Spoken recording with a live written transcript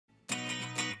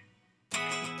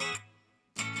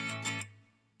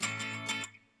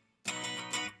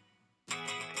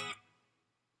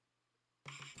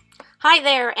Hi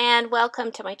there and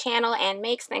welcome to my channel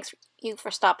Annmakes. Thanks you for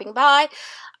stopping by.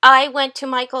 I went to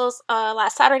Michael's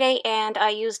last Saturday and I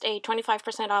used a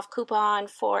 25% off coupon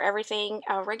for everything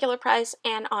regular price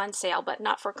and on sale, but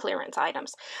not for clearance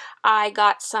items. I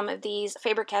got some of these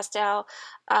Faber-Castell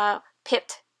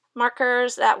pipped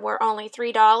markers that were only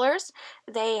 $3.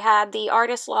 They had the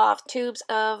Artist Loft tubes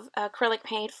of acrylic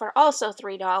paint for also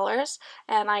 $3,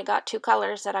 and I got two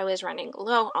colors that I was running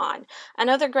low on.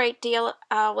 Another great deal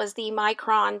was the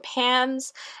Micron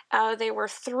pans. They were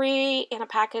 3 in a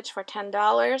package for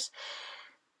 $10.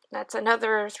 That's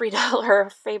another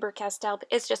 $3 Faber-Castell.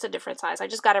 It's just a different size. I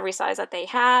just got every size that they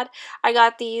had. I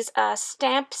got these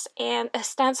stamps and a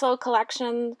stencil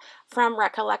collection from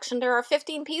Recollection. There are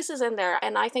 15 pieces in there,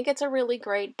 and I think it's a really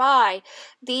great buy.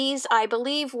 These, I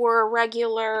believe, were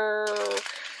regular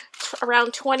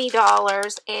around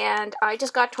 $20, and I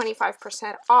just got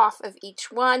 25% off of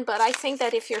each one. But I think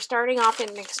that if you're starting off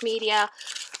in mixed media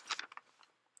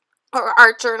or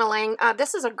art journaling,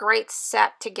 this is a great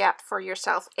set to get for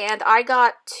yourself. And I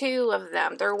got 2 of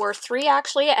them. There were 3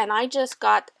 actually, and I just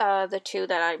got the 2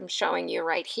 that I'm showing you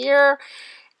right here.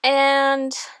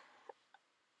 And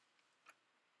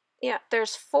yeah,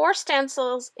 there's 4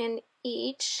 stencils in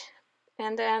each,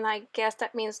 and then I guess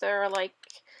that means there are like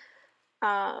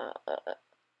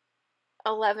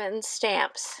 11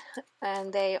 stamps,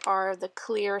 and they are the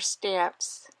clear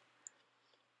stamps.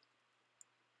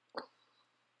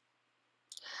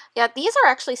 Yeah, these are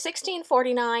actually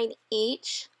 $16.49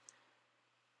 each,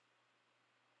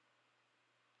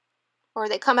 or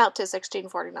they come out to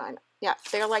 $16.49. Yeah,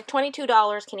 they're like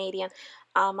 $22 Canadian.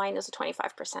 Mine is a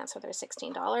 25%, so they're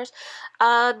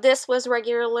 $16. This was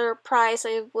regular price.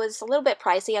 It was a little bit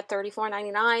pricey at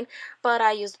 $34.99, but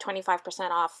I used 25%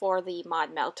 off for the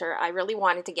mod melter. I really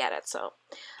wanted to get it, so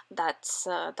that's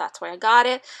why I got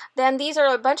it. Then these are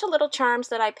a bunch of little charms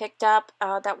that I picked up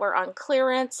that were on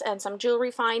clearance, and some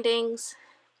jewelry findings.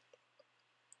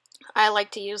 I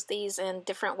like to use these in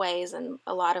different ways in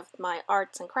a lot of my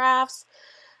arts and crafts.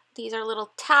 These are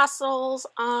little tassels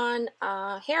on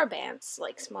hair bands,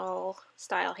 like small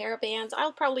style hair bands.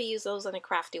 I'll probably use those in a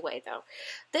crafty way though.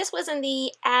 This was in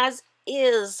the as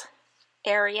is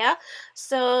area,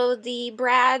 so the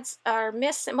brads are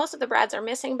missing. Most of the brads are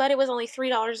missing, but it was only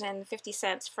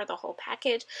 $3.50 for the whole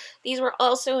package. These were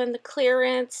also in the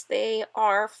clearance. They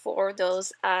are for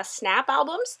those snap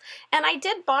albums, and I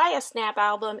did buy a snap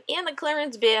album in the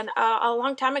clearance bin a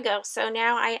long time ago, so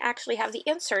now I actually have the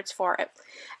inserts for it,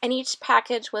 and each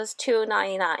package was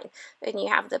 $2.99. And you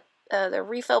have the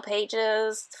refill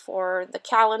pages for the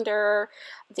calendar,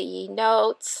 the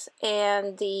notes,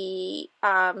 and the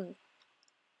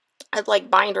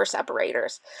like binder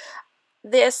separators.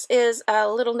 This is a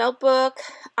little notebook.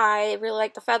 I really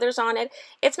like the feathers on it.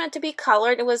 It's meant to be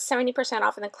colored. It was 70%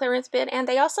 off in the clearance bin, and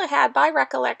they also had, by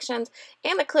Recollections,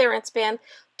 in the clearance bin,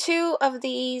 2 of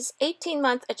these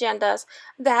 18-month agendas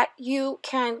that you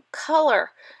can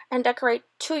color and decorate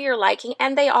to your liking,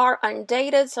 and they are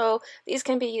undated, so these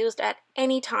can be used at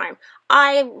any time.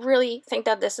 I really think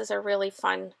that this is a really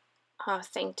fun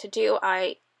thing to do.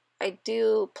 I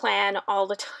do plan all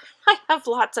the time. I have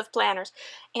lots of planners,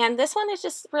 and this one is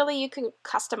just really, you can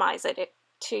customize it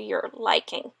to your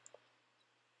liking.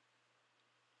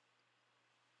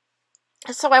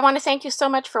 So I want to thank you so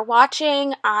much for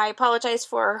watching. I apologize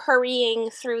for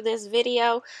hurrying through this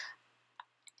video,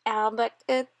 but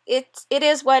it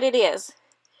is what it is.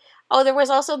 Oh, there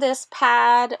was also this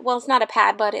pad. Well, it's not a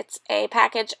pad, but it's a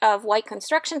package of white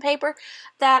construction paper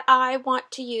that I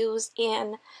want to use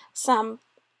in some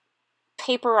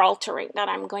paper altering that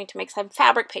I'm going to make, some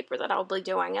fabric paper that I'll be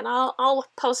doing, and I'll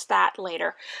post that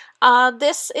later.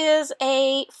 This is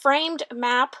a framed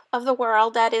map of the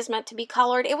world that is meant to be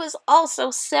colored. It was also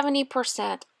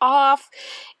 70% off.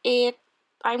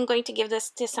 I'm going to give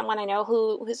this to someone I know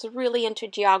who is really into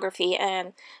geography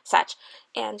and such,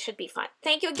 and should be fun.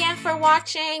 Thank you again for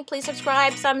watching. Please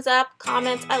subscribe, thumbs up,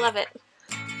 comments. I love it.